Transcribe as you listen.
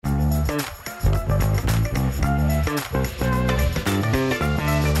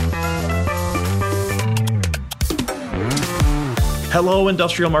Hello,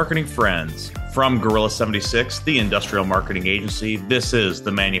 industrial marketing friends. From Gorilla 76, the industrial marketing agency, this is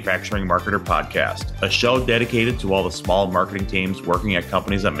the Manufacturing Marketer Podcast, a show dedicated to all the small marketing teams working at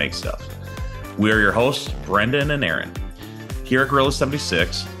companies that make stuff. We are your hosts, Brendon and Aren. Here at Gorilla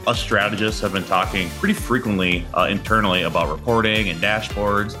 76, us strategists have been talking pretty frequently internally about reporting and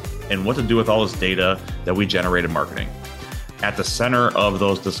dashboards and what to do with all this data that we generate in marketing. At the center of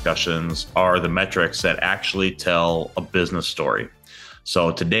those discussions are the metrics that actually tell a business story.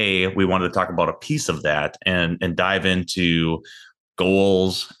 So today we wanted to talk about a piece of that and dive into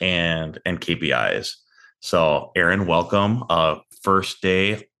goals and KPIs. So Aren, welcome. First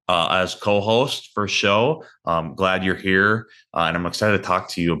day as co-host for show. Glad you're here. And I'm excited to talk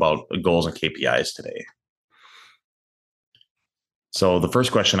to you about goals and KPIs today. So the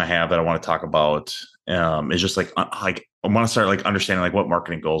first question I have that I want to talk about is just like I want to start understanding what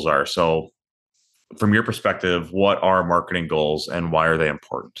marketing goals are. So from your perspective, what are marketing goals and why are they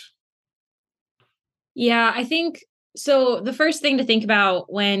important? Yeah, I think so. The first thing to think about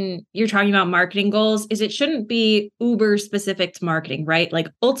when you're talking about marketing goals is it shouldn't be uber specific to marketing, right?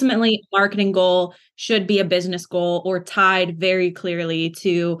 Ultimately, marketing goal should be a business goal or tied very clearly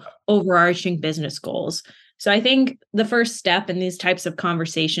to overarching business goals. So I think the first step in these types of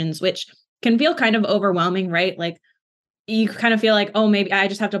conversations, which can feel kind of overwhelming, right? You kind of feel like, oh, maybe I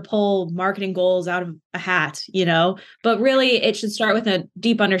just have to pull marketing goals out of a hat, but really it should start with a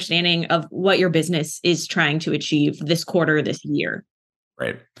deep understanding of what your business is trying to achieve this quarter, this year.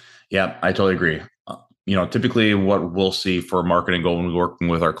 Right. Yeah, I totally agree. Typically what we'll see for marketing goal when we're working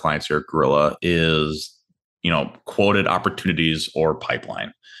with our clients here at Gorilla is, quoted opportunities or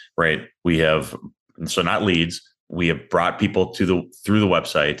pipeline, right? We have, so not leads, we have brought people through the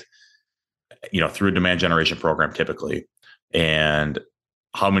website, through a demand generation program typically. And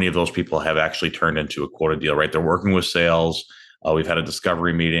how many of those people have actually turned into a quoted deal, right? They're working with sales. We've had a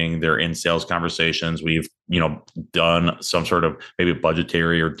discovery meeting. They're in sales conversations. We've, done some sort of maybe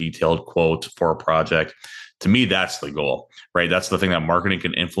budgetary or detailed quote for a project. To me, that's the goal, right? That's the thing that marketing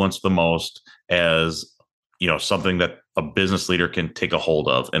can influence the most as, something that a business leader can take a hold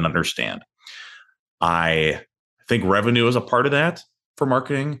of and understand. I think revenue is a part of that. For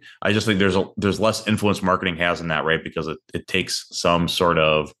marketing, I just think there's less influence marketing has in that, right? Because it takes some sort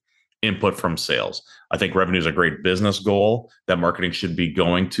of input from sales. I think revenue is a great business goal that marketing should be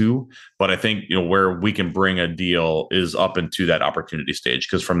going to, but I think where we can bring a deal is up into that opportunity stage,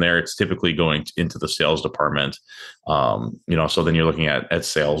 because from there it's typically going into the sales department. So then you're looking at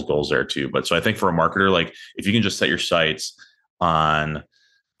sales goals there too. But so I think for a marketer, if you can just set your sights on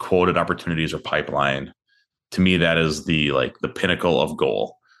quoted opportunities or pipeline, to me, that is the pinnacle of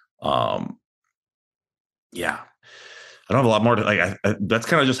goal. Yeah, I don't have a lot more to that's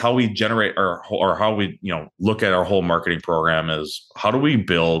kind of just how we generate or how we, look at our whole marketing program is how do we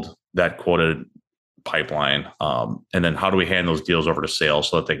build that quoted pipeline? And then how do we hand those deals over to sales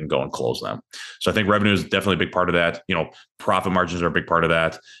so that they can go and close them? So I think revenue is definitely a big part of that. Profit margins are a big part of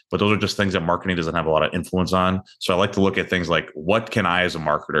that, but those are just things that marketing doesn't have a lot of influence on. So I like to look at things like, what can I as a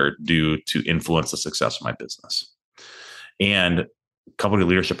marketer do to influence the success of my business? And company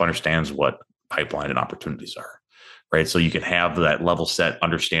leadership understands what pipeline and opportunities are, right? So you can have that level set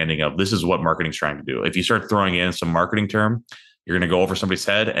understanding of this is what marketing's trying to do. If you start throwing in some marketing term, you're going to go over somebody's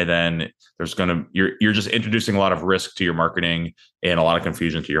head, and then you're just introducing a lot of risk to your marketing and a lot of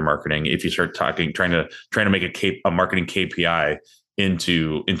confusion to your marketing. If you start trying to make a marketing KPI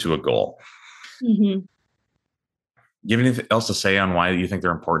into a goal. Mm-hmm. Do you have anything else to say on why you think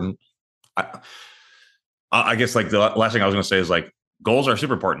they're important? I guess the last thing I was going to say is goals are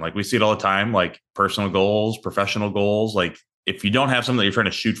super important. We see it all the time, personal goals, professional goals. If you don't have something that you're trying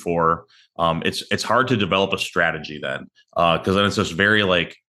to shoot for, it's hard to develop a strategy then, because then it's just very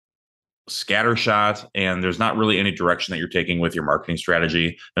scattershot, and there's not really any direction that you're taking with your marketing strategy.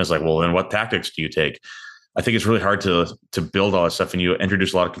 And it's well, then what tactics do you take? I think it's really hard to build all that stuff, and you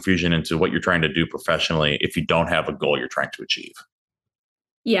introduce a lot of confusion into what you're trying to do professionally if you don't have a goal you're trying to achieve.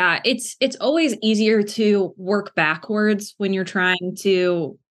 Yeah, it's always easier to work backwards when you're trying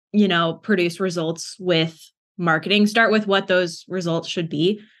to, produce results with marketing. Start with what those results should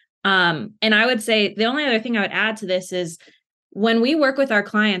be. And I would say the only other thing I would add to this is when we work with our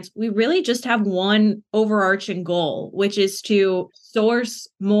clients, we really just have one overarching goal, which is to source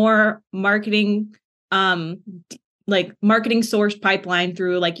more marketing, marketing source pipeline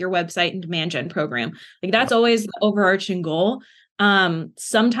through your website and demand gen program. That's always the overarching goal.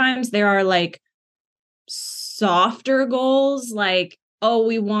 Sometimes there are softer goals, oh,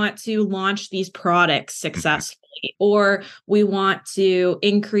 we want to launch these products successfully. or we want to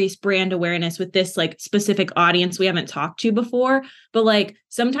increase brand awareness with this like specific audience we haven't talked to before. But like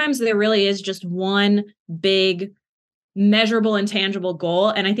sometimes there really is just one big measurable and tangible goal.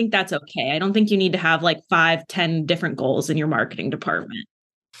 And I think that's okay. I don't think you need to have like 5, 10 different goals in your marketing department.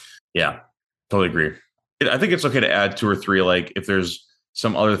 Yeah, totally agree. I think it's okay to add two or three, like if there's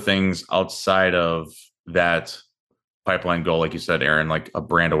some other things outside of that pipeline goal, like you said, Aaron, like a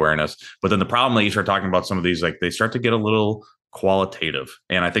brand awareness. But then the problem that you start talking about some of these, like they start to get a little qualitative.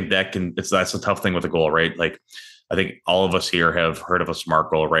 And I think that's a tough thing with a goal, right? Like I think all of us here have heard of a SMART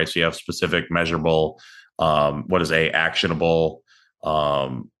goal, right? So you have specific, measurable, what is actionable,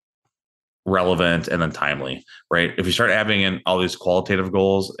 relevant, and then timely, right? If you start adding in all these qualitative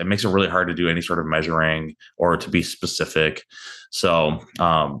goals, it makes it really hard to do any sort of measuring or to be specific. So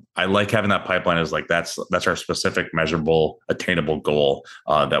I like having that pipeline as like that's our specific, measurable, attainable goal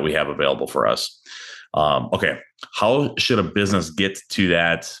that we have available for us. Okay, how should a business get to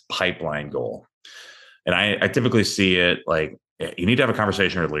that pipeline goal? And I typically see it like you need to have a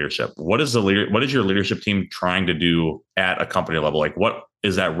conversation with leadership. What is your leadership team trying to do at a company level? Like what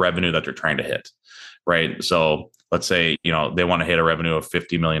is that revenue that they're trying to hit? Right. So let's say, they want to hit a revenue of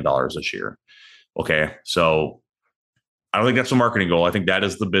 $50 million this year. Okay. So I don't think that's a marketing goal. I think that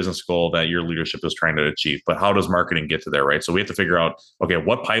is the business goal that your leadership is trying to achieve. But how does marketing get to there? Right. So we have to figure out, okay,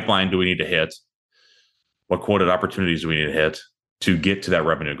 what pipeline do we need to hit? What quoted opportunities do we need to hit to get to that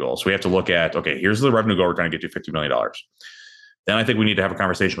revenue goal? So we have to look at, okay, here's the revenue goal we're trying to get to $50 million. Then I think we need to have a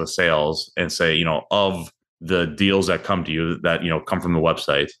conversation with sales and say, of the deals that come to you that, come from the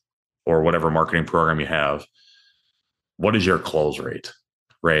website or whatever marketing program you have, what is your close rate,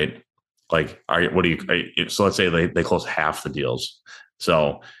 right? Like, so let's say they close half the deals.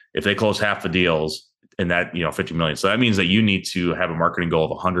 So if they close half the deals in that, 50 million, so that means that you need to have a marketing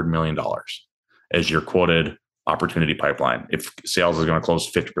goal of $100 million as your quoted opportunity pipeline. If sales is going to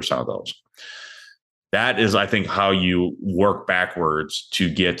close 50% of those. That is, I think, how you work backwards to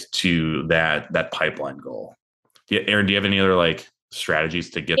get to that pipeline goal. Aaron, do you have any other like strategies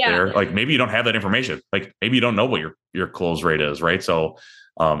to get there? Like maybe you don't have that information. Like maybe you don't know what your close rate is, right? So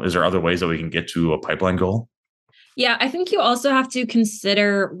is there other ways that we can get to a pipeline goal? Yeah, I think you also have to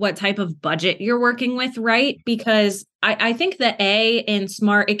consider what type of budget you're working with, right? Because I think the A in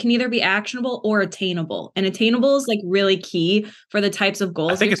SMART, it can either be actionable or attainable. And attainable is like really key for the types of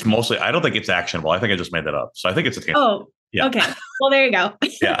goals. I think it's mostly, I don't think it's actionable. I think I just made that up. So I think it's attainable. Oh, yeah. Okay. Well, there you go.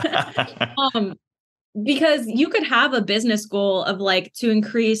 Yeah. Because you could have a business goal of like to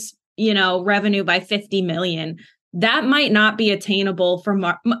increase, revenue by 50 million. That might not be attainable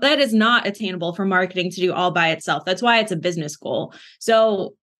that is not attainable for marketing to do all by itself. That's why it's a business goal.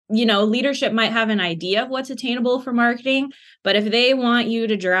 So, leadership might have an idea of what's attainable for marketing, but if they want you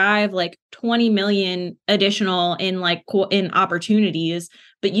to drive like 20 million additional in opportunities,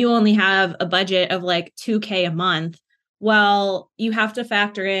 but you only have a budget of like 2K a month, well, you have to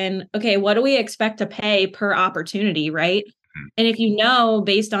factor in, okay, what do we expect to pay per opportunity, right? And if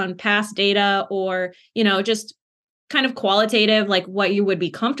based on past data or, just kind of qualitative, like what you would be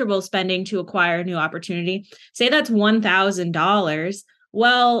comfortable spending to acquire a new opportunity, say that's $1,000.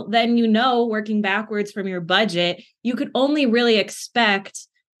 Well, then, working backwards from your budget, you could only really expect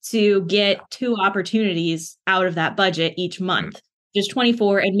to get 2 opportunities out of that budget each month, just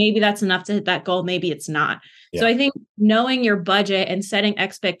 24. And maybe that's enough to hit that goal. Maybe it's not. Yeah. So I think knowing your budget and setting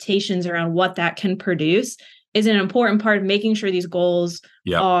expectations around what that can produce is an important part of making sure these goals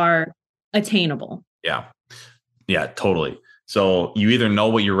are attainable. Yeah. Yeah, totally. So you either know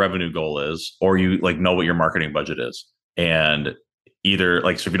what your revenue goal is or you know what your marketing budget is. And either so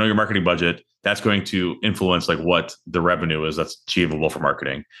if you know your marketing budget, that's going to influence what the revenue is that's achievable for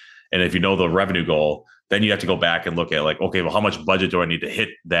marketing. And if you know the revenue goal, then you have to go back and look at okay, well, how much budget do I need to hit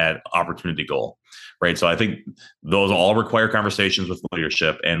that opportunity goal? Right. So I think those all require conversations with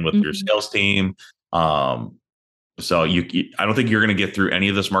leadership and with your sales team. So I don't think you're going to get through any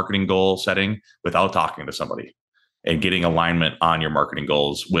of this marketing goal setting without talking to somebody and getting alignment on your marketing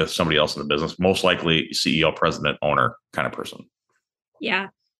goals with somebody else in the business, most likely CEO, president, owner kind of person. Yeah.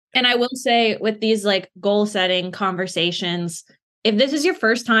 And I will say with these goal setting conversations, if this is your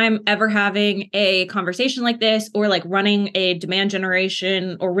first time ever having a conversation like this or running a demand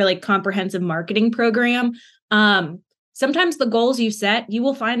generation or really comprehensive marketing program, sometimes the goals you set, you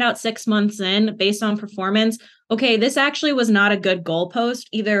will find out 6 months in based on performance, okay, this actually was not a good goalpost.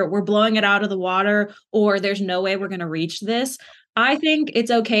 Either we're blowing it out of the water or there's no way we're going to reach this. I think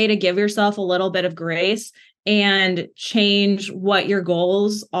it's okay to give yourself a little bit of grace and change what your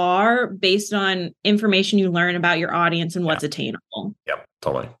goals are based on information you learn about your audience and what's attainable. Yep,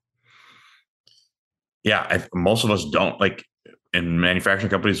 totally. Yeah, most of us don't like in manufacturing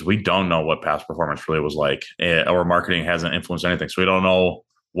companies. We don't know what past performance really was like, or marketing hasn't influenced anything, so we don't know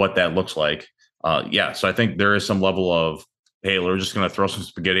what that looks like. Yeah, so I think there is some level of, hey, we're just going to throw some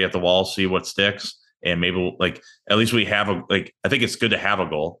spaghetti at the wall, see what sticks, and maybe like at least we have a like. I think it's good to have a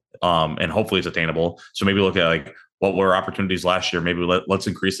goal, and hopefully it's attainable. So maybe look at like what were opportunities last year. Maybe let's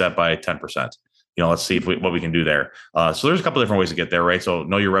increase that by 10%. Let's see if what we can do there. So there's a couple different ways to get there, right? So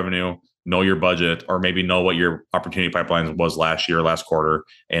know your revenue, know your budget, or maybe know what your opportunity pipeline was last year, last quarter,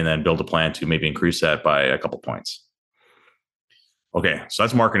 and then build a plan to maybe increase that by a couple points. Okay, so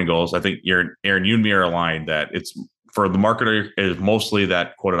that's marketing goals. I think Aren, you and me are aligned that it's for the marketer is mostly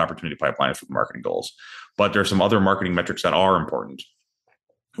that quoted opportunity pipeline for the marketing goals. But there's some other marketing metrics that are important.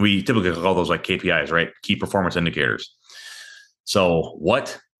 We typically call those like KPIs, right? Key performance indicators. So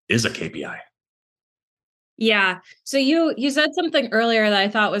what is a KPI? Yeah. So you said something earlier that I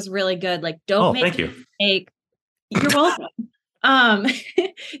thought was really good. Like, don't Oh, make thank the you. mistake. You're welcome. Um,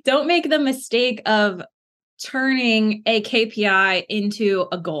 don't make the mistake of turning a KPI into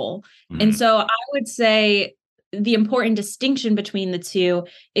a goal. And Mhm. so I would say the important distinction between the two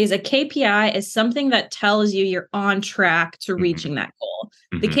is a KPI is something that tells you you're on track to Mhm. reaching that goal.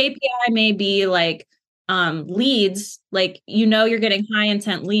 The Mhm. KPI may be like leads, like you're getting high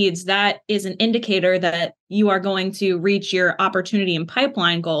intent leads. That is an indicator that you are going to reach your opportunity and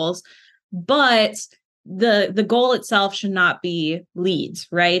pipeline goals. But the goal itself should not be leads,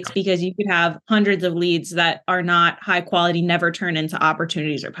 right? Because you could have hundreds of leads that are not high quality, never turn into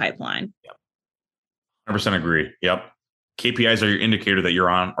opportunities or pipeline. Yep. 100% agree. Yep. KPIs are your indicator that you're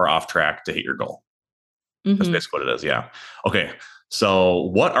on or off track to hit your goal. That's Mm-hmm. basically what it is. Yeah. Okay. So,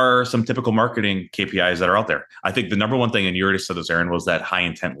 what are some typical marketing KPIs that are out there? I think the number one thing, and you already said this, Aren, was that high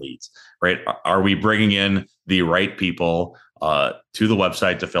intent leads, right? Are we bringing in the right people to the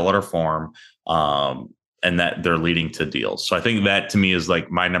website to fill out our form, and that they're leading to deals? So, I think that to me is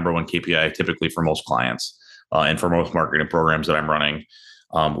like my number one KPI typically for most clients and for most marketing programs that I'm running.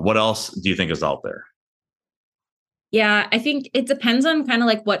 What else do you think is out there? Yeah, I think it depends on kind of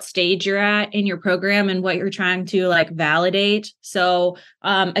like what stage you're at in your program and what you're trying to like validate. So,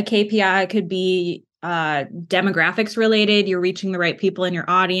 a KPI could be demographics related. You're reaching the right people in your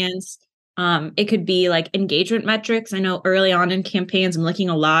audience. It could be like engagement metrics. I know early on in campaigns, I'm looking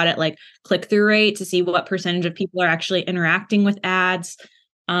a lot at like click through rate to see what percentage of people are actually interacting with ads.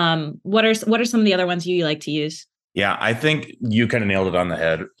 What are some of the other ones you like to use? Yeah, I think you kind of nailed it on the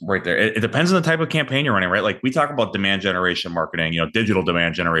head right there. It depends on the type of campaign you're running, right? Like we talk about demand generation marketing, digital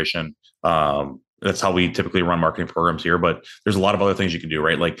demand generation. That's how we typically run marketing programs here. But there's a lot of other things you can do,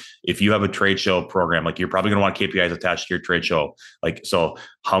 right? Like if you have a trade show program, like you're probably going to want KPIs attached to your trade show. Like so,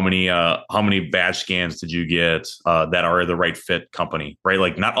 how many badge scans did you get that are the right fit company, right?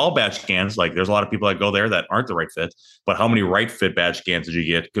 Like not all badge scans. Like there's a lot of people that go there that aren't the right fit, but how many right fit badge scans did you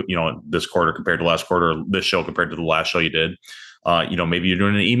get, this quarter compared to last quarter, this show compared to the last show you did? Maybe you're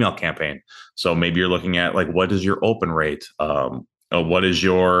doing an email campaign. So maybe you're looking at like, what is your open rate? What is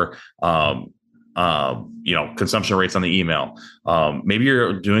your, consumption rates on the email? Maybe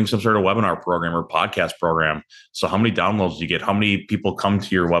you're doing some sort of webinar program or podcast program. So how many downloads do you get? How many people come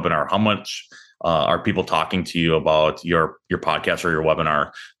to your webinar? How much are people talking to you about your podcast or your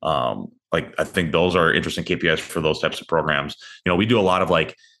webinar? Like I think those are interesting KPIs for those types of programs. We do a lot of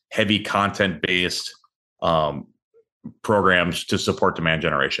like heavy content based programs to support demand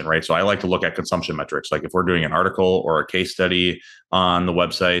generation, right? So I like to look at consumption metrics. Like if we're doing an article or a case study on the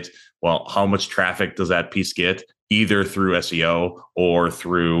website, well, how much traffic does that piece get, either through SEO or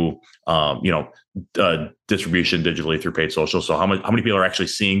through distribution digitally through paid social? So how many people are actually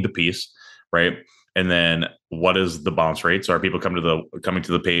seeing the piece, right? And then what is the bounce rate? So are people coming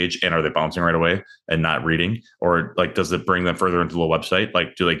to the page and are they bouncing right away and not reading? Or like does it bring them further into the website?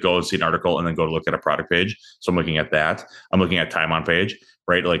 Like do they go and see an article and then go to look at a product page? So I'm looking at that. I'm looking at time on page,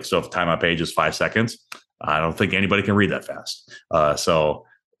 right? Like so if time on page is 5 seconds, I don't think anybody can read that fast. So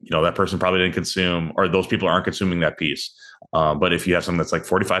that person probably didn't consume, or those people aren't consuming that piece. But if you have something that's like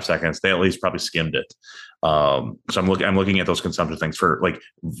 45 seconds, they at least probably skimmed it. So I'm looking at those consumption things for like,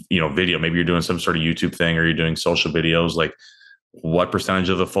 video. Maybe you're doing some sort of YouTube thing or you're doing social videos. Like what percentage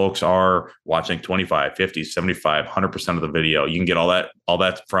of the folks are watching 25, 50, 75, 100% of the video? You can get all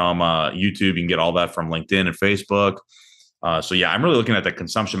that from YouTube. You can get all that from LinkedIn and Facebook. So yeah, I'm really looking at the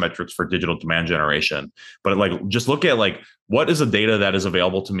consumption metrics for digital demand generation, but like just look at like what is the data that is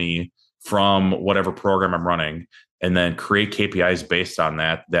available to me from whatever program I'm running, and then create KPIs based on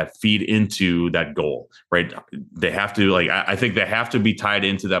that feed into that goal, right? They have to I think they have to be tied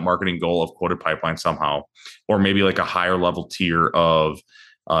into that marketing goal of quoted pipeline somehow, or maybe like a higher level tier of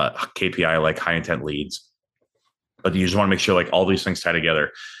KPI like high intent leads. But you just want to make sure like all these things tie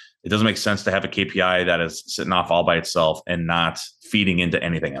together. It doesn't make sense to have a KPI that is sitting off all by itself and not feeding into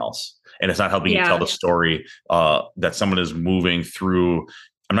anything else. And it's not helping you tell the story that someone is moving through.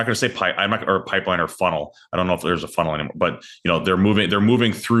 I'm not going to say or pipeline or funnel. I don't know if there's a funnel anymore, but they're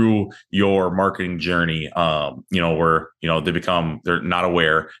moving through your marketing journey. Where they're not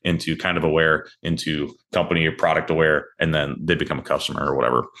aware into kind of aware into company or product aware, and then they become a customer or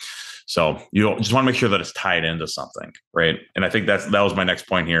whatever. So you just want to make sure that it's tied into something, right? And I think that was my next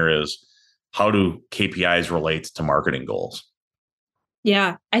point here is how do KPIs relate to marketing goals?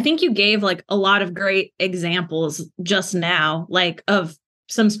 Yeah, I think you gave like a lot of great examples just now, like of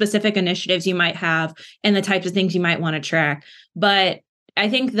some specific initiatives you might have and the types of things you might want to track. But I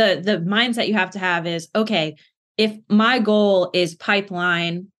think the mindset you have to have is, okay, if my goal is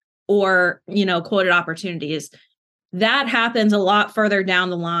pipeline or, quoted opportunities, that happens a lot further down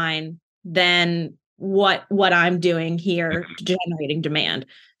the line than what I'm doing here, generating demand.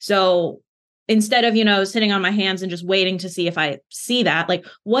 So instead of, sitting on my hands and just waiting to see if I see that, like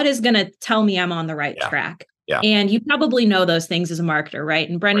what is going to tell me I'm on the right track? Yeah. And you probably know those things as a marketer, right?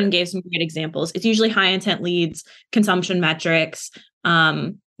 And Brendon gave some great examples. It's usually high intent leads, consumption metrics,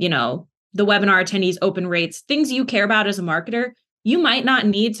 the webinar attendees, open rates, things you care about as a marketer. You might not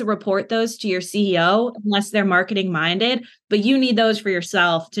need to report those to your CEO unless they're marketing minded, but you need those for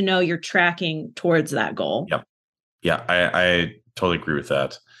yourself to know you're tracking towards that goal. Yep. Yeah, I totally agree with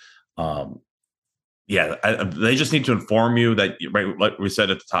that. They just need to inform you that, right, like we said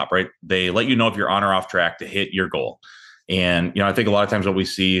at the top, right? They let you know if you're on or off track to hit your goal. And, I think a lot of times what we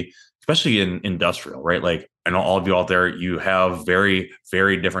see, especially in industrial, right? Like I know all of you out there, you have very,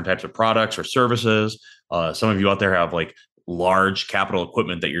 very different types of products or services. Some of you out there have like large capital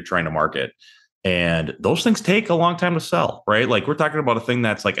equipment that you're trying to market. And those things take a long time to sell, right? Like we're talking about a thing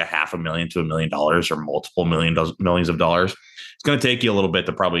that's like $500,000 to $1 million or multiple millions of dollars. It's going to take you a little bit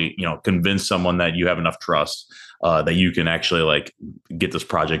to probably, convince someone that you have enough trust that you can actually like get this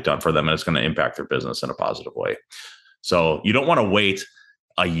project done for them, and it's going to impact their business in a positive way. So you don't want to wait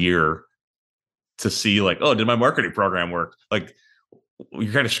a year to see like, oh, did my marketing program work? Like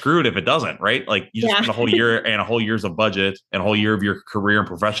you're kind of screwed if it doesn't, right? Like you just spend a whole year and a whole year's of budget and a whole year of your career and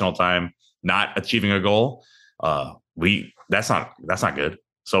professional time not achieving a goal. That's not good.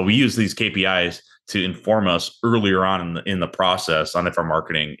 So we use these KPIs to inform us earlier on in the process on if our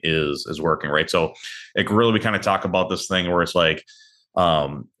marketing is working, right? So we kind of talk about this thing where it's like,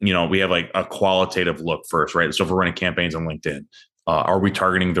 we have like a qualitative look first, right? So if we're running campaigns on LinkedIn, are we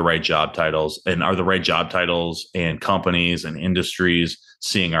targeting the right job titles, and are the right job titles and companies and industries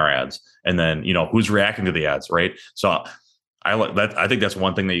seeing our ads? And then, who's reacting to the ads, right? So I like that. I think that's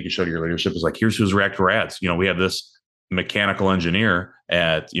one thing that you can show to your leadership is like, here's who's reacting to our ads. We have this mechanical engineer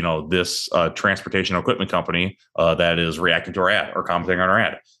at, this transportation equipment company that is reacting to our ad or commenting on our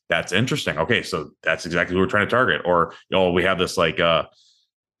ad. That's interesting. Okay. So that's exactly who we're trying to target. Or, we have this like,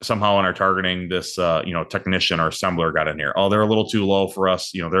 somehow in our targeting this, technician or assembler got in here. Oh, they're a little too low for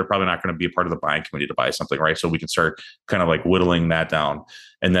us. They're probably not going to be a part of the buying committee to buy something, right? So we can start kind of like whittling that down.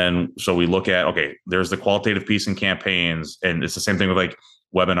 And then, so we look at, okay, there's the qualitative piece in campaigns. And it's the same thing with like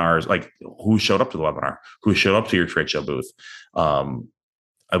webinars, like who showed up to the webinar, who showed up to your trade show booth.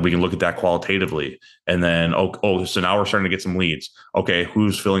 We can look at that qualitatively. And then, so now we're starting to get some leads. Okay,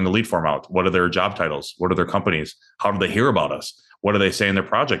 who's filling the lead form out? What are their job titles? What are their companies? How do they hear about us? What are they saying their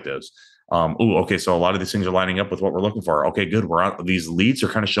project is? Okay, so a lot of these things are lining up with what we're looking for. Okay, good. These leads are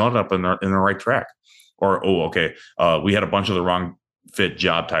kind of showing up in the right track. Or, we had a bunch of the wrong fit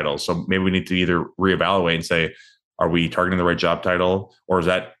job titles. So maybe we need to either reevaluate and say, are we targeting the right job title? Or is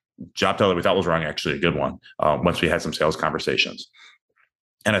that job title that we thought was wrong actually a good one once we had some sales conversations?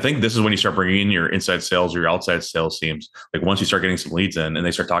 And I think this is when you start bringing in your inside sales or your outside sales teams. Like once you start getting some leads in and they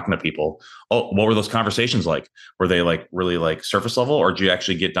start talking to people, what were those conversations like? Were they like really like surface level, or did you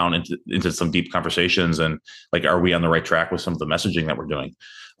actually get down into some deep conversations? And like, are we on the right track with some of the messaging that we're doing?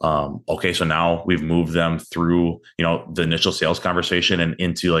 Okay, so now we've moved them through, the initial sales conversation and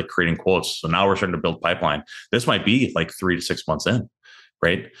into like creating quotes. So now we're starting to build pipeline. This might be like 3 to 6 months in,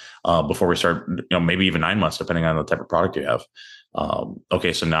 right? Before we start, maybe even 9 months, depending on the type of product you have.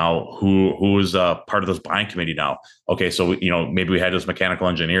 Okay, so now who is part of this buying committee now? Okay, so maybe we had this mechanical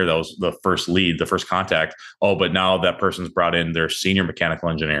engineer that was the first lead, the first contact. Oh, but now that person's brought in their senior mechanical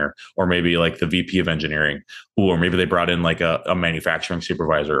engineer, or maybe like the VP of engineering, or maybe they brought in like a manufacturing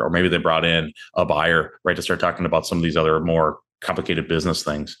supervisor, or maybe they brought in a buyer, right, to start talking about some of these other more complicated business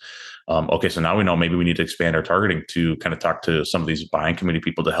things. Okay, so now we know maybe we need to expand our targeting to kind of talk to some of these buying committee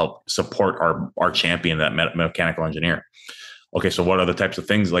people to help support our champion, that mechanical engineer. okay, so what are the types of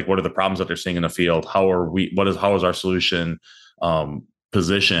things, like what are the problems that they're seeing in the field? How is our solution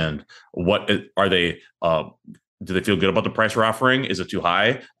positioned? Are they, do they feel good about the price we're offering? Is it too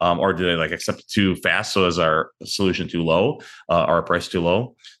high? Or do they like accept it too fast? So is our solution too low? Our price too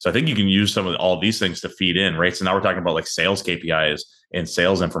low? So I think you can use some of all of these things to feed in, right? So now we're talking about like sales KPIs and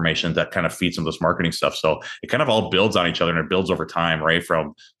sales information that kind of feeds some of this marketing stuff. So it kind of all builds on each other and it builds over time, right?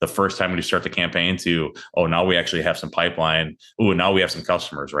 From the first time when you start the campaign to, oh, now we actually have some pipeline. Ooh, now we have some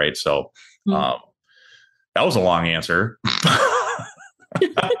customers, right? So Mm. that was a long answer.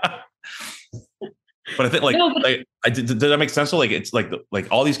 But I think No, did that make sense? So like it's like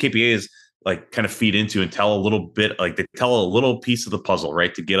all these KPIs like kind of feed into and tell a little bit, like they tell a little piece of the puzzle,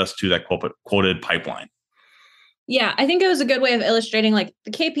 right, to get us to that quoted pipeline. yeah, I think it was a good way of illustrating like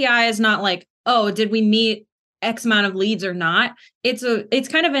the KPI is not like, oh, did we meet X amount of leads or not? It's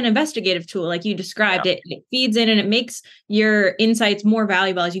kind of an investigative tool, like you described Yeah. it. It feeds in and it makes your insights more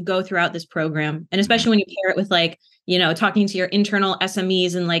valuable as you go throughout this program. And especially when you pair it with like, talking to your internal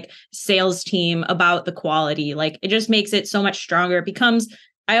SMEs and like sales team about the quality, like it just makes it so much stronger.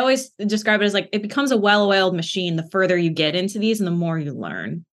 I always describe it as like it becomes a well-oiled machine the further you get into these and the more you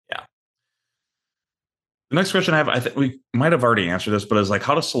learn. Yeah. The next question I have, I think we might have already answered this, but is like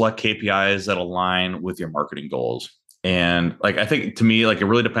how to select KPIs that align with your marketing goals. And like, I think to me, like it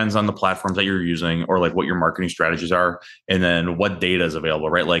really depends on the platforms that you're using or like what your marketing strategies are, and then what data is available,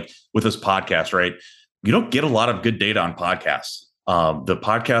 right? Like with this podcast, right? You don't get a lot of good data on podcasts. The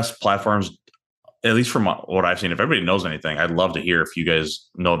podcast platforms, at least from what I've seen, if everybody knows anything, I'd love to hear if you guys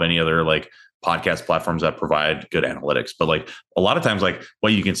know of any other like podcast platforms that provide good analytics. But like a lot of times, like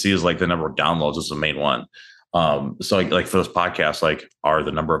what you can see is like the number of downloads is the main one. So like for this podcast, like are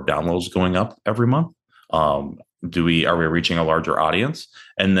the number of downloads going up every month? Are we reaching a larger audience?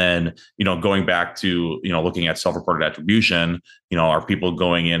 And then, going back to, looking at self-reported attribution, are people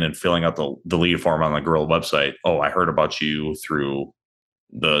going in and filling out the lead form on the Gorilla website? Oh, I heard about you through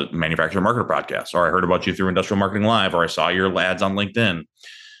the Manufacturer Marketer podcast, or I heard about you through Industrial Marketing Live, or I saw your ads on LinkedIn.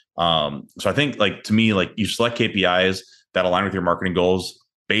 So I think like to me, like you select KPIs that align with your marketing goals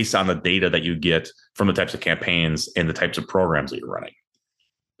based on the data that you get from the types of campaigns and the types of programs that you're running.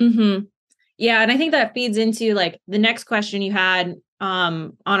 Mm-hmm. Yeah. And I think that feeds into like the next question you had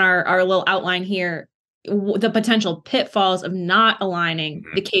on our little outline here, the potential pitfalls of not aligning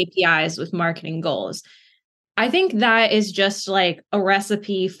the KPIs with marketing goals. I think that is just like a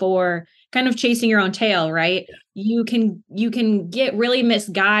recipe for kind of chasing your own tail, right? You can get really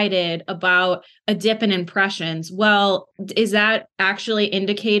misguided about a dip in impressions. Well, is that actually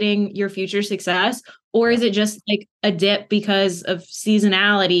indicating your future success? Or is it just like a dip because of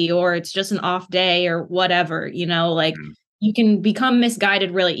seasonality, or it's just an off day or whatever, you can become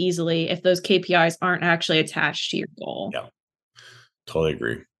misguided really easily if those KPIs aren't actually attached to your goal. Yeah, totally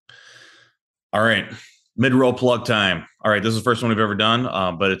agree. All right. Mid-roll plug time. All right. This is the first one we've ever done,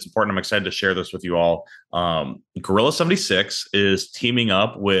 but it's important. I'm excited to share this with you all. Gorilla 76 is teaming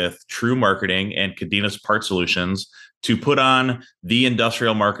up with True Marketing and Cadena's Part Solutions to put on the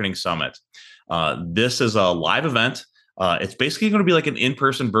Industrial Marketing Summit. This is a live event. It's basically going to be like an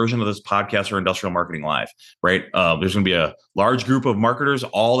in-person version of this podcast or Industrial Marketing Live, right? There's going to be a large group of marketers,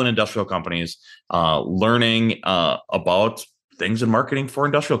 all in industrial companies, learning about things in marketing for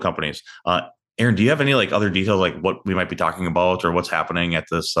industrial companies. Aren, do you have any like other details, like what we might be talking about or what's happening at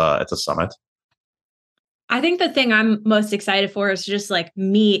this summit? I think the thing I'm most excited for is just like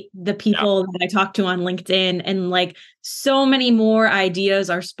meet the people that I talk to on LinkedIn, and like so many more ideas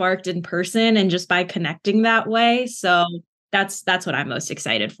are sparked in person and just by connecting that way. So that's what I'm most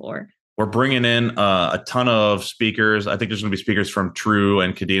excited for. We're bringing in a ton of speakers. I think there's going to be speakers from True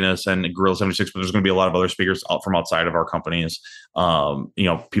and Cadenas and Gorilla 76, but there's going to be a lot of other speakers from outside of our companies.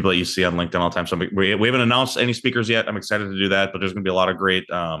 People that you see on LinkedIn all the time. So we haven't announced any speakers yet. I'm excited to do that, but there's going to be a lot of great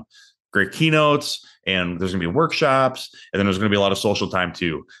keynotes, and there's going to be workshops, and then there's going to be a lot of social time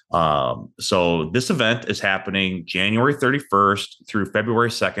too. So this event is happening January 31st through February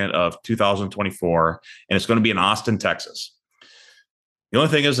 2nd of 2024, and it's going to be in Austin, Texas. The only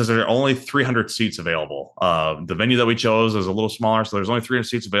thing is there are only 300 seats available. The venue that we chose is a little smaller, so there's only 300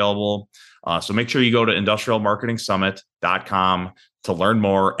 seats available. So make sure you go to industrialmarketingsummit.com to learn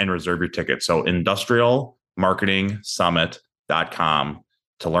more and reserve your ticket. So industrialmarketingsummit.com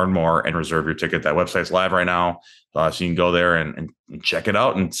to learn more and reserve your ticket. That website's live right now. So you can go there and check it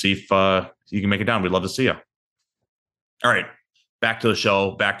out and see if you can make it down. We'd love to see you. All right, back to the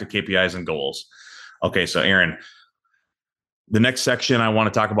show, back to KPIs and goals. Okay, so Aren, the next section I want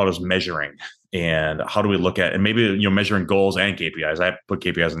to talk about is measuring. and how do we look at, and maybe, measuring goals and KPIs. I put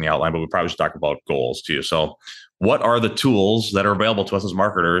KPIs in the outline, but we probably should talk about goals too. So what are the tools that are available to us as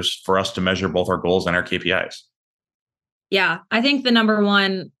marketers for us to measure both our goals and our KPIs? Yeah, I think the number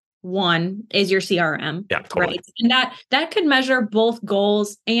one is your CRM. Yeah, totally. Right. And that could measure both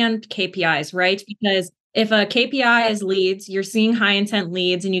goals and KPIs, right? Because if a KPI is leads, you're seeing high intent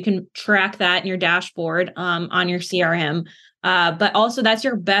leads and you can track that in your dashboard on your CRM. But also that's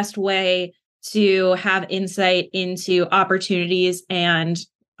your best way to have insight into opportunities and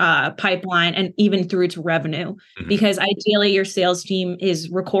pipeline and even through to revenue, because ideally your sales team is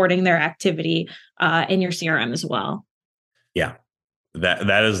recording their activity in your CRM as well. Yeah.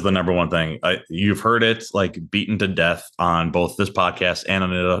 That is the number one thing. You've heard it like beaten to death on both this podcast and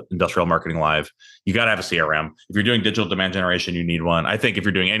on Industrial Marketing Live. You got to have a CRM. If you're doing digital demand generation, you need one. I think if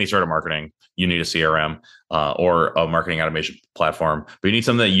you're doing any sort of marketing, you need a CRM or a marketing automation platform. But you need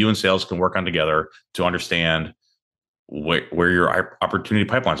something that you and sales can work on together to understand where your opportunity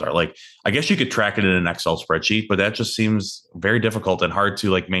pipelines are. Like, I guess you could track it in an Excel spreadsheet, but that just seems very difficult and hard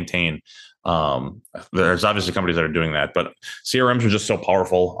to like maintain. There's obviously companies that are doing that, but CRMs are just so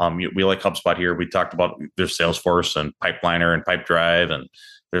powerful. We like HubSpot here. We talked about there's Salesforce and Pipeliner and Pipedrive, and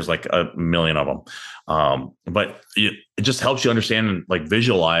there's like a million of them. But it just helps you understand and like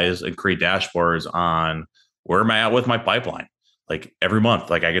visualize and create dashboards on where am I at with my pipeline. Like every month,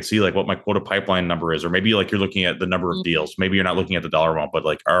 like I could see like what my quota pipeline number is, or maybe like you're looking at the number of deals. Maybe you're not looking at the dollar amount, but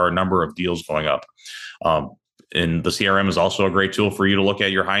like our number of deals going up. And the CRM is also a great tool for you to look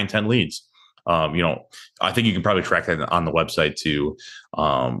at your high intent leads. I think you can probably track that on the website too.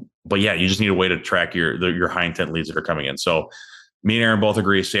 But yeah, you just need a way to track your high intent leads that are coming in. So me and Aren both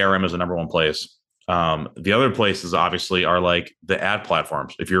agree CRM is the number one place. The other places obviously are like the ad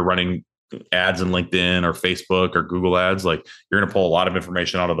platforms. If you're running ads in LinkedIn or Facebook or Google ads, like you're going to pull a lot of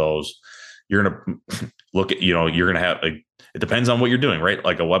information out of those. You're going to look at, you're going to have, like, it depends on what you're doing, right?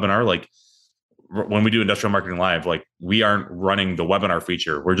 Like a webinar, like when we do Industrial Marketing Live, like we aren't running the webinar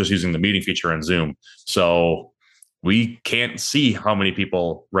feature. We're just using the meeting feature in Zoom. So we can't see how many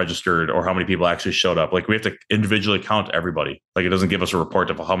people registered or how many people actually showed up. Like we have to individually count everybody. Like it doesn't give us a report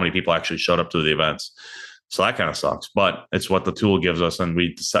of how many people actually showed up to the events. So that kind of sucks, but it's what the tool gives us. And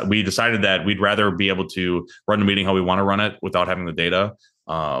we decided that we'd rather be able to run the meeting how we want to run it without having the data.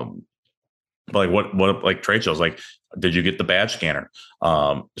 But like what like trade shows, like, did you get the badge scanner?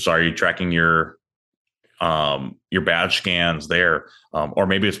 So are you tracking your badge scans there? Or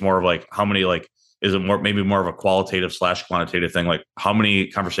maybe it's more of like how many, like, is it maybe more of a qualitative / quantitative thing? Like how many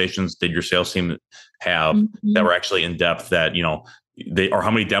conversations did your sales team have that were actually in depth that, or how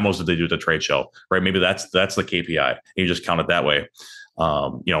many demos did they do at the trade show, right? Maybe that's the KPI. You just count it that way.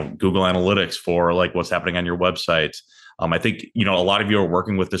 Google Analytics for like what's happening on your website. I think, a lot of you are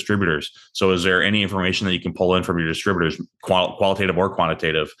working with distributors. So is there any information that you can pull in from your distributors, qualitative or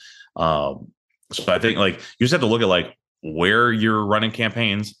quantitative? So I think like you just have to look at like where you're running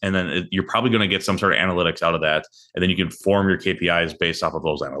campaigns, and then you're probably going to get some sort of analytics out of that. And then you can form your KPIs based off of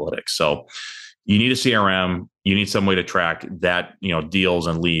those analytics. So you need a CRM, you need some way to track that, deals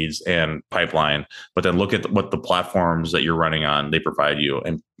and leads and pipeline, but then look at what the platforms that you're running on, they provide you,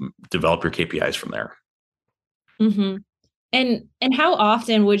 and develop your KPIs from there. Mm-hmm. And how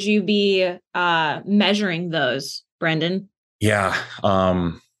often would you be measuring those, Brendon? Yeah.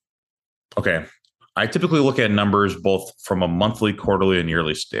 Okay. I typically look at numbers both from a monthly, quarterly, and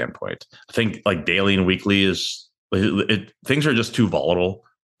yearly standpoint. I think like daily and weekly things are just too volatile,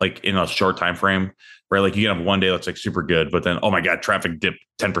 like in a short time frame, right? Like you can have one day that's like super good, but then, oh my God, traffic dipped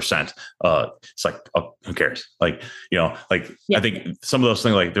 10%. It's like, oh, who cares? Like, yeah. I think some of those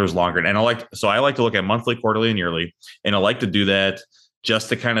things, like there's longer, and I like to look at monthly, quarterly, and yearly. And I like to do that just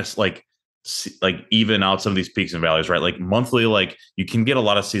to kind of like even out some of these peaks and valleys, right? Like monthly, like you can get a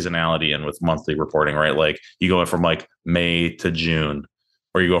lot of seasonality in with monthly reporting, right? Like you go from like May to June,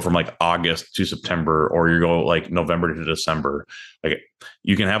 or you go from like August to September, or you go like November to December. Like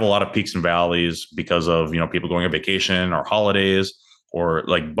you can have a lot of peaks and valleys because of, people going on vacation or holidays, or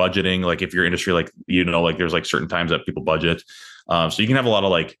like budgeting. Like if your industry, like, like there's like certain times that people budget. So you can have a lot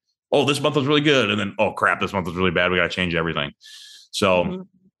of like, oh, this month was really good. And then, oh crap, this month was really bad. We got to change everything. So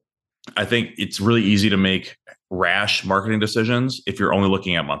I think it's really easy to make rash marketing decisions if you're only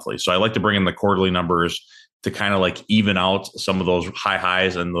looking at monthly. So I like to bring in the quarterly numbers to kind of like even out some of those high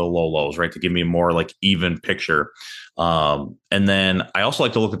highs and the low lows, right? To give me a more like even picture. And then I also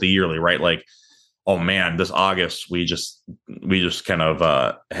like to look at the yearly, right? Like, oh man, this August, we just kind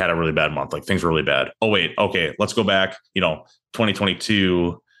of had a really bad month. Like things were really bad. Oh wait, okay, let's go back.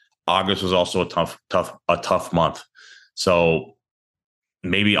 2022, August was also a tough month. So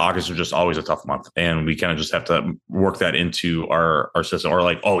maybe August is just always a tough month, and we kind of just have to work that into our system. Or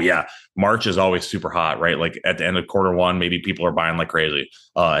like, oh yeah, March is always super hot, right? Like at the end of quarter one, maybe people are buying like crazy,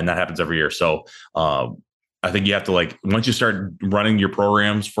 and that happens every year. So I think you have to, like, once you start running your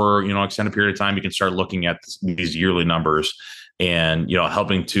programs for extended period of time, you can start looking at these yearly numbers, and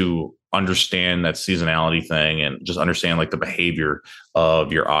helping to understand that seasonality thing and just understand like the behavior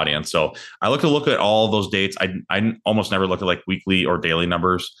of your audience. So I look at all those dates. I almost never look at like weekly or daily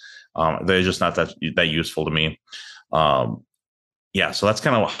numbers. They're just not that useful to me. Yeah, so that's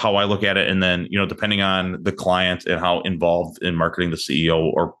kind of how I look at it. And then, depending on the client and how involved in marketing the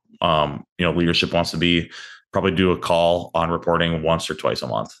CEO or leadership wants to be, probably do a call on reporting once or twice a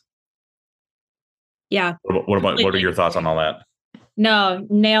month. Yeah. What are your thoughts on all that? No,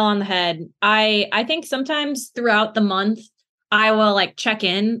 nail on the head. I think sometimes throughout the month, I will like check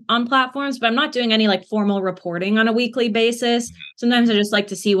in on platforms, but I'm not doing any like formal reporting on a weekly basis. Sometimes I just like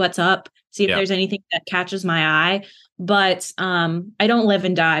to see what's up, see if there's anything that catches my eye. But I don't live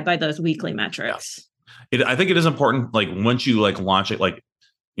and die by those weekly metrics. I think it is important, like once you like launch it, like,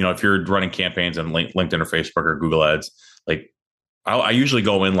 if you're running campaigns on LinkedIn or Facebook or Google Ads, like I usually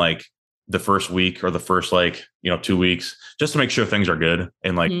go in like the first week or the first 2 weeks just to make sure things are good.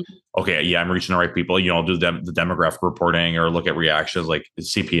 And like, okay, yeah, I'm reaching the right people. I'll do the demographic reporting or look at reactions like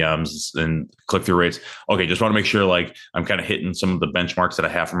CPMs and click-through rates. Okay, just want to make sure like I'm kind of hitting some of the benchmarks that I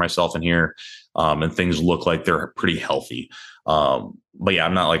have for myself in here, and things look like they're pretty healthy. But yeah,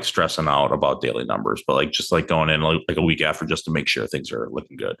 I'm not like stressing out about daily numbers, but like just like going in like a week after just to make sure things are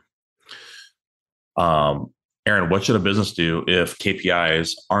looking good. Aren, what should a business do if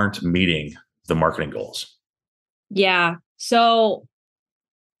KPIs aren't meeting the marketing goals? Yeah. So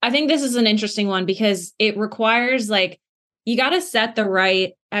I think this is an interesting one because it requires like, you got to set the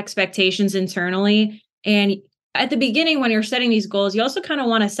right expectations internally. And at the beginning, when you're setting these goals, you also kind of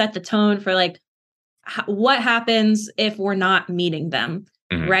want to set the tone for like, what happens if we're not meeting them,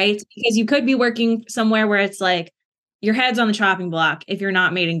 right? Because you could be working somewhere where it's like, your head's on the chopping block if you're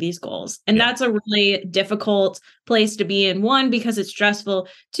not meeting these goals. And that's a really difficult place to be in. One, because it's stressful.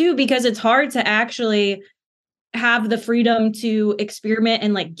 Two, because it's hard to actually have the freedom to experiment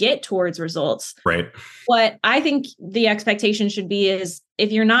and like get towards results. Right. What I think the expectation should be is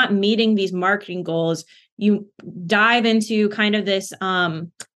if you're not meeting these marketing goals, you dive into kind of this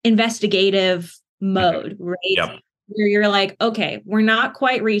investigative mode, right? Yep. Where you're like, okay, we're not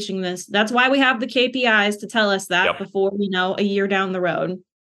quite reaching this. That's why we have the KPIs to tell us that before, a year down the road.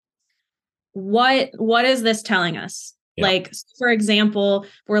 What is this telling us? Yep. Like, for example,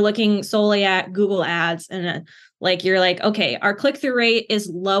 we're looking solely at Google Ads and like, you're like, okay, our click-through rate is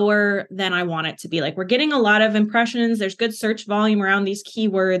lower than I want it to be. Like, we're getting a lot of impressions. There's good search volume around these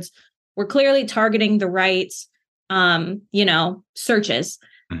keywords. We're clearly targeting the right, searches,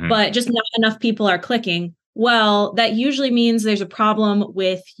 but just not enough people are clicking. Well, that usually means there's a problem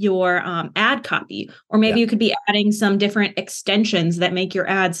with your ad copy, or maybe you could be adding some different extensions that make your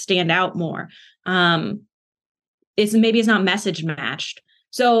ads stand out more. It's not message matched.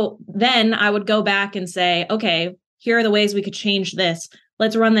 So then I would go back and say, okay, here are the ways we could change this.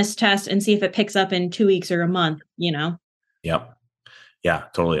 Let's run this test and see if it picks up in 2 weeks or a month, Yep. Yeah,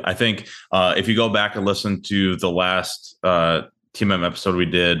 totally. I think if you go back and listen to the last TMM episode we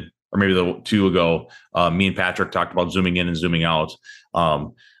did, or maybe the 2 ago, me and Patrick talked about zooming in and zooming out. I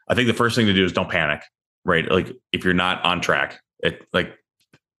think the first thing to do is don't panic, right? Like if you're not on track,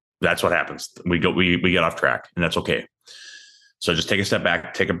 that's what happens. We get off track, and that's okay. So just take a step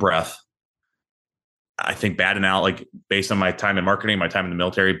back, take a breath. I think based on my time in marketing, my time in the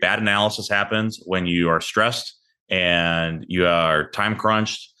military, bad analysis happens when you are stressed and you are time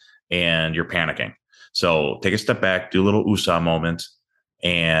crunched and you're panicking. So take a step back, do a little USA moment,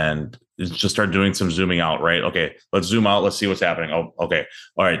 and just start doing some zooming out, right? Okay, let's zoom out. Let's see what's happening. Oh, okay.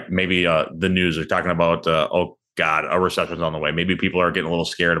 All right. Maybe the news are talking about, oh God, a recession's on the way. Maybe people are getting a little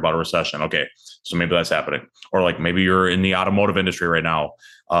scared about a recession. Okay, so maybe that's happening. Or like maybe you're in the automotive industry right now.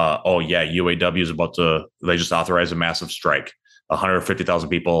 Oh yeah, UAW is they just authorized a massive strike. 150,000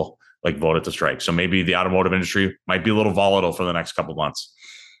 people like voted to strike. So maybe the automotive industry might be a little volatile for the next couple of months.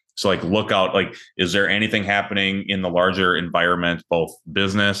 So like look out, like, is there anything happening in the larger environment, both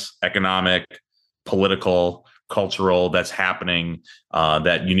business, economic, political, cultural, that's happening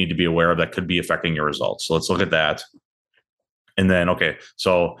that you need to be aware of that could be affecting your results? So let's look at that. And then, okay,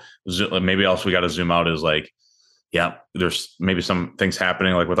 so maybe else we got to zoom out is like, yeah, there's maybe some things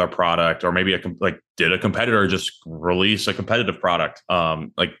happening like with our product, or maybe did a competitor just release a competitive product?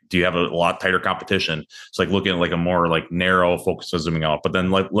 Like, do you have a lot tighter competition? It's like looking at like a more like narrow focus of zooming out, but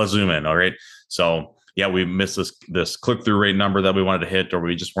then let's zoom in. All right. So yeah, we missed this click-through rate number that we wanted to hit, or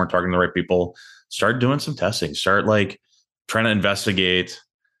we just weren't targeting the right people. Start doing some testing. Start like trying to investigate,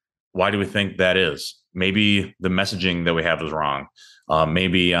 why do we think that is? Maybe the messaging that we have is wrong.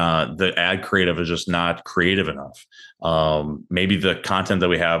 Maybe the ad creative is just not creative enough. Maybe the content that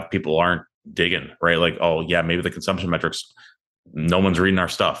we have, people aren't digging, right? Like, oh yeah, maybe the consumption metrics, no one's reading our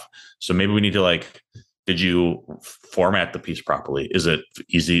stuff. So maybe we need to like, did you format the piece properly? Is it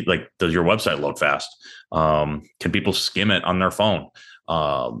easy? Like, does your website load fast? Can people skim it on their phone?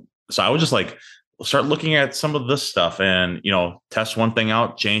 So I would just like start looking at some of this stuff and, test one thing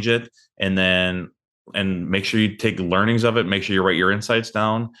out, change it, and make sure you take learnings of it, make sure you write your insights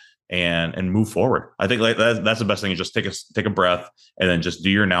down and move forward. I think like that's the best thing, is just take a breath and then just do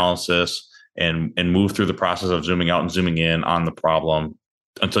your analysis and move through the process of zooming out and zooming in on the problem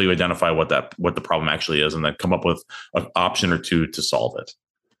until you identify what the problem actually is, and then come up with an option or two to solve it.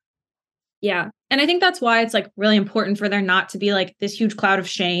 Yeah. And I think that's why it's like really important for there not to be like this huge cloud of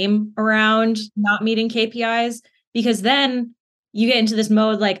shame around not meeting KPIs, because then you get into this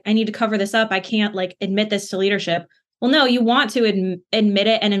mode like, I need to cover this up. I can't like admit this to leadership. Well, no, you want to admit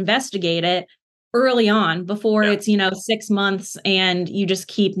it and investigate it early on before it's, 6 months and you just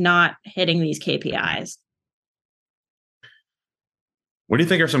keep not hitting these KPIs. What do you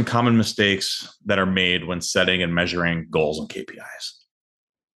think are some common mistakes that are made when setting and measuring goals and KPIs?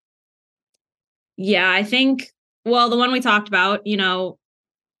 Yeah, I think, well, the one we talked about,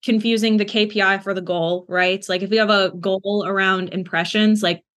 confusing the KPI for the goal, right? It's like if we have a goal around impressions,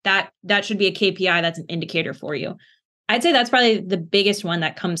 like that should be a KPI that's an indicator for you. I'd say that's probably the biggest one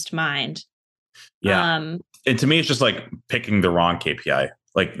that comes to mind. Yeah. And to me, it's just like picking the wrong KPI.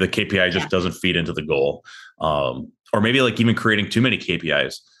 Like the KPI just doesn't feed into the goal. Or maybe like even creating too many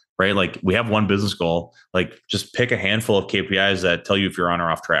KPIs, right? Like we have one business goal, like just pick a handful of KPIs that tell you if you're on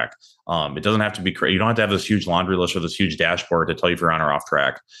or off track. It doesn't have to be, you don't have to have this huge laundry list or this huge dashboard to tell you if you're on or off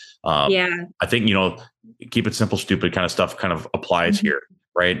track. I think, keep it simple, stupid kind of stuff kind of applies here,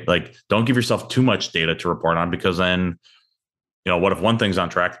 right? Like don't give yourself too much data to report on, because then, what if one thing's on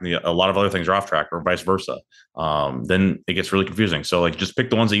track and a lot of other things are off track, or vice versa? Then it gets really confusing. So like just pick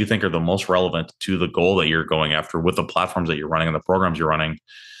the ones that you think are the most relevant to the goal that you're going after with the platforms that you're running and the programs you're running.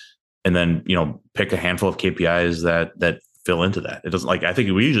 And then, pick a handful of KPIs that fill into that. It doesn't, like, I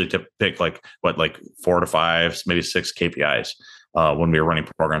think we usually pick like 4 to 5, maybe 6 KPIs when we are running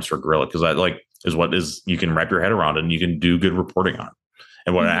programs for Gorilla, because that like is what is you can wrap your head around and you can do good reporting on,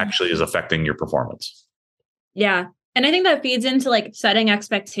 and what actually is affecting your performance. Yeah. And I think that feeds into like setting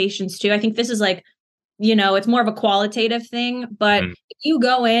expectations too. I think this is like, it's more of a qualitative thing, but if you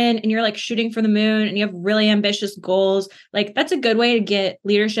go in and you're like shooting for the moon and you have really ambitious goals, like that's a good way to get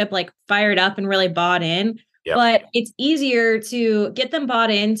leadership like fired up and really bought in. Yep. But it's easier to get them bought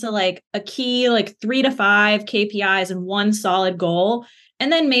into like a key, like 3 to 5 KPIs and one solid goal.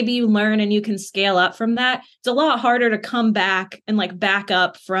 And then maybe you learn and you can scale up from that. It's a lot harder to come back and like back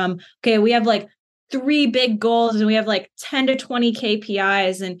up from, okay, we have like 3 big goals and we have like 10 to 20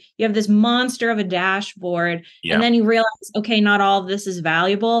 KPIs and you have this monster of a dashboard. Yeah. And then you realize, okay, not all of this is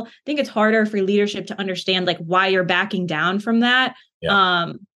valuable. I think it's harder for leadership to understand like why you're backing down from that.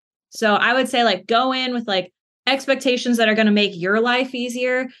 Yeah. So I would say like go in with like expectations that are going to make your life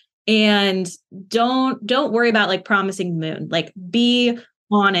easier, and don't worry about like promising the moon. Like be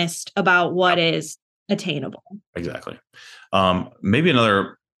honest about what is attainable. Exactly. Maybe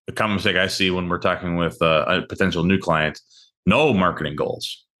another common mistake I see when we're talking with a potential new client, no marketing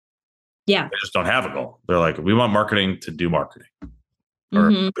goals. Yeah. They just don't have a goal. They're like, we want marketing to do marketing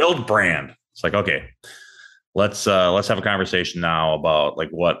or build brand. It's like, okay, let's have a conversation now about like,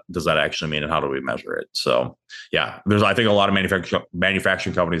 what does that actually mean and how do we measure it? So yeah, there's, I think, a lot of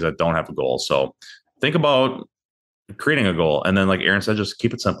manufacturing companies that don't have a goal. So think about creating a goal. And then like Aren said, just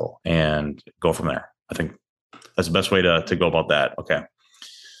keep it simple and go from there. I think that's the best way to go about that. Okay.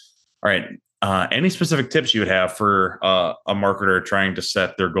 All right. Any specific tips you would have for a marketer trying to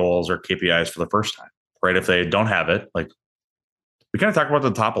set their goals or KPIs for the first time, right? If they don't have it, like we kind of talked about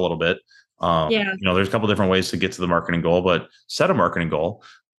the top a little bit. There's a couple different ways to get to the marketing goal, but set a marketing goal.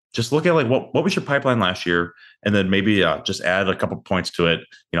 Just look at like what was your pipeline last year, and then maybe just add a couple points to it.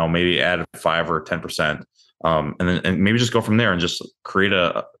 Maybe add 5 or 10%, and maybe just go from there and just create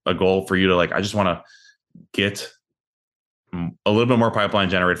a goal for you to like. I just want to get a little bit more pipeline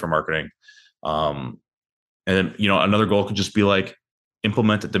generated for marketing. And then, another goal could just be like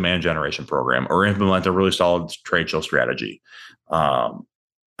implement a demand generation program or implement a really solid trade show strategy.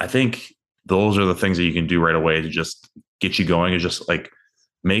 I think those are the things that you can do right away to just get you going, and just like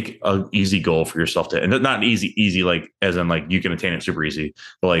make an easy goal for yourself to, and not easy, like as in like you can attain it super easy,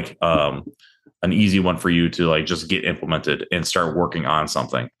 but like, an easy one for you to like just get implemented and start working on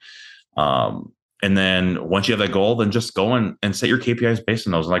something. And then once you have that goal, then just go and set your KPIs based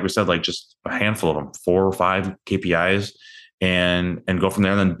on those. And like we said, like just a handful of them, 4 or 5 KPIs, and go from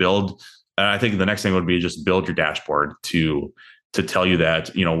there. And then build. And I think the next thing would be just build your dashboard to tell you that,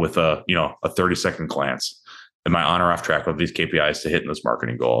 with a 30-second glance, am I on or off track with these KPIs to hitting this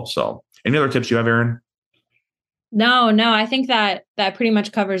marketing goal? So any other tips you have, Aren? No, I think that pretty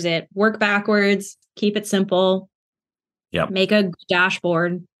much covers it. Work backwards, keep it simple. Yep. Make a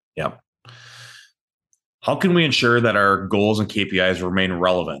dashboard. Yep. How can we ensure that our goals and KPIs remain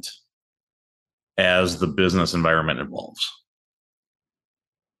relevant as the business environment evolves?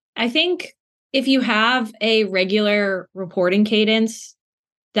 I think if you have a regular reporting cadence,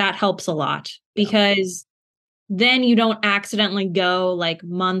 that helps a lot, because then you don't accidentally go like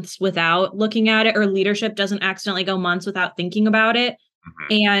months without looking at it, or leadership doesn't accidentally go months without thinking about it.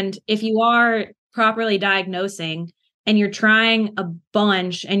 Mm-hmm. And if you are properly diagnosing and you're trying a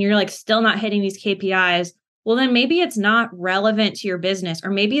bunch and you're like still not hitting these KPIs, well, then maybe it's not relevant to your business,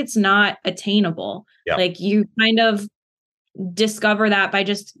 or maybe it's not attainable. Yep. Like you kind of discover that by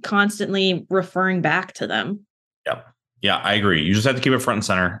just constantly referring back to them. Yep. Yeah, I agree. You just have to keep it front and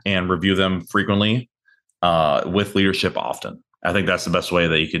center and review them frequently with leadership often. I think that's the best way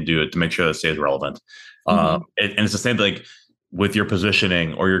that you can do it to make sure that it stays relevant. Mm-hmm. And it's the same thing like with your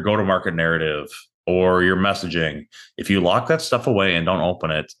positioning or your go-to-market narrative or your messaging. If you lock that stuff away and don't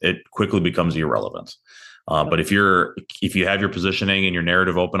open it, it quickly becomes irrelevant. But if you have your positioning and your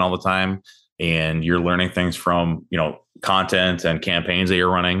narrative open all the time, and you're learning things from, content and campaigns that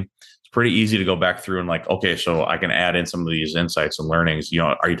you're running, it's pretty easy to go back through and like, okay, so I can add in some of these insights and learnings.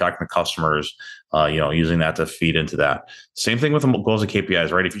 Are you talking to customers? Using that to feed into that. Same thing with the goals and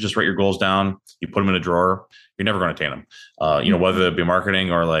KPIs, right? If you just write your goals down, you put them in a drawer, you're never going to attain them. Whether it be marketing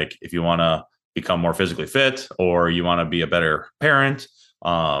or like if you want to become more physically fit or you want to be a better parent,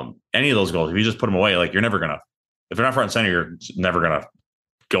 any of those goals, if you just put them away, like if they're not front and center, you're never going to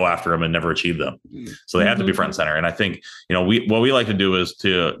go after them and never achieve them. So they have to be front and center. And I think, what we like to do is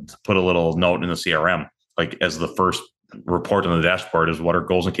to put a little note in the CRM, like as the first report on the dashboard is what our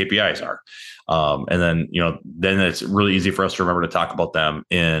goals and KPIs are. And then, then it's really easy for us to remember to talk about them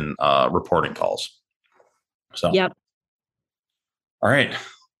in reporting calls. So, yep. All right.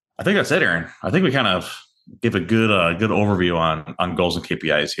 I think that's it, Aren. I think we kind of give a good overview on goals and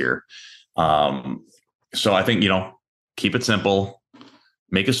KPIs here. So I think, keep it simple.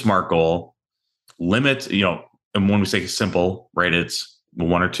 Make a SMART goal, limit, and when we say simple, right, it's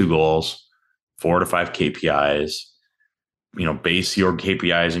 1 or 2 goals, 4 to 5 KPIs, base your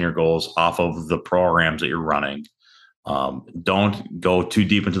KPIs and your goals off of the programs that you're running. Don't go too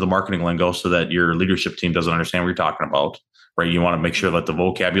deep into the marketing lingo so that your leadership team doesn't understand what you're talking about, right? You want to make sure that the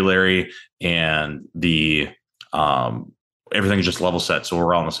vocabulary and the, everything is just level set. So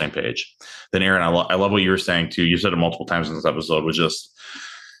we're all on the same page. Then Aren, I love what you were saying too. You said it multiple times in this episode, was just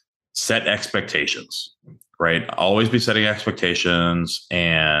set expectations, right? Always be setting expectations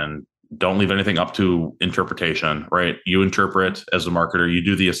and don't leave anything up to interpretation, right? You interpret as a marketer, you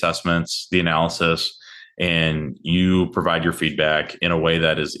do the assessments, the analysis, and you provide your feedback in a way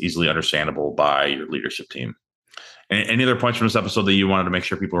that is easily understandable by your leadership team. Any other points from this episode that you wanted to make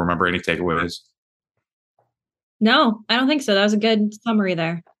sure people remember? Any takeaways? No, I don't think so. That was a good summary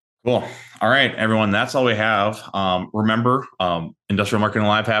there. Cool. All right, everyone. That's all we have. Remember, Industrial Marketing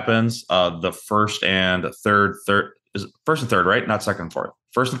Live happens the first and third, right? Not second and fourth.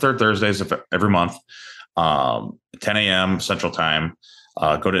 First and third Thursdays of every month, 10 a.m. Central Time.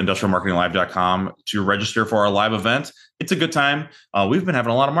 Go to industrialmarketinglive.com to register for our live event. It's a good time. We've been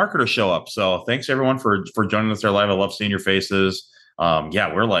having a lot of marketers show up. So thanks everyone for joining us there live. I love seeing your faces.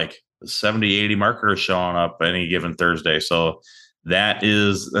 We're like 70, 80 marketers showing up any given Thursday. So that's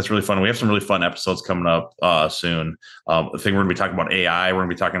really fun. We have some really fun episodes coming up soon. I think we're going to be talking about AI. We're going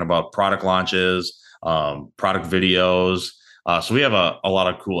to be talking about product launches, product videos. So we have a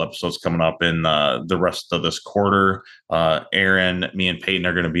lot of cool episodes coming up in the rest of this quarter. Aren, me, and Peyton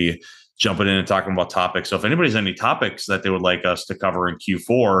are going to be jumping in and talking about topics. So if anybody's any topics that they would like us to cover in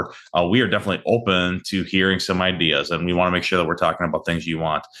Q4, we are definitely open to hearing some ideas, and we want to make sure that we're talking about things you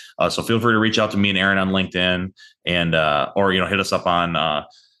want. So feel free to reach out to me and Aren on LinkedIn, and or hit us up on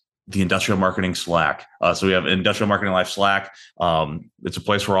the Industrial Marketing Slack. So we have Industrial Marketing Live Slack. It's a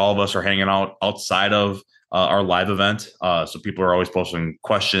place where all of us are hanging out outside of our live event. So people are always posting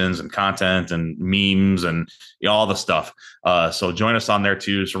questions and content and memes and all the stuff. So join us on there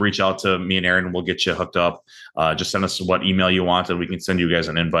too. So reach out to me and Aren and we'll get you hooked up. Just send us what email you want and we can send you guys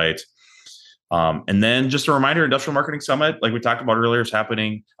an invite. And then just a reminder, Industrial Marketing Summit, like we talked about earlier, is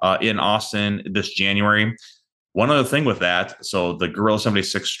happening in Austin this January. One other thing with that, so the Gorilla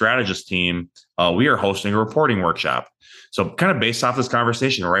 76 strategist team, we are hosting a reporting workshop. So kind of based off this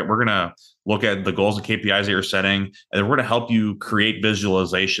conversation, right, we're going to look at the goals and KPIs that you're setting, and then we're going to help you create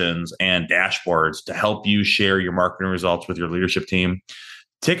visualizations and dashboards to help you share your marketing results with your leadership team.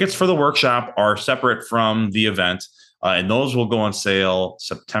 Tickets for the workshop are separate from the event, and those will go on sale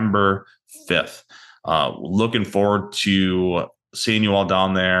September 5th. Looking forward to seeing you all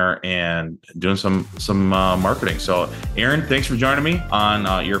down there and doing some marketing. So, Aren, thanks for joining me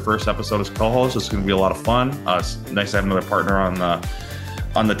on your first episode as co-host. It's going to be a lot of fun. It's nice to have another partner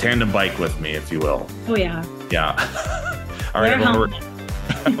on the tandem bike with me, if you will. Oh yeah. Yeah. All right, everyone, we're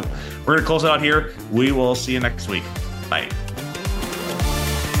going to close it out here. We will see you next week. Bye.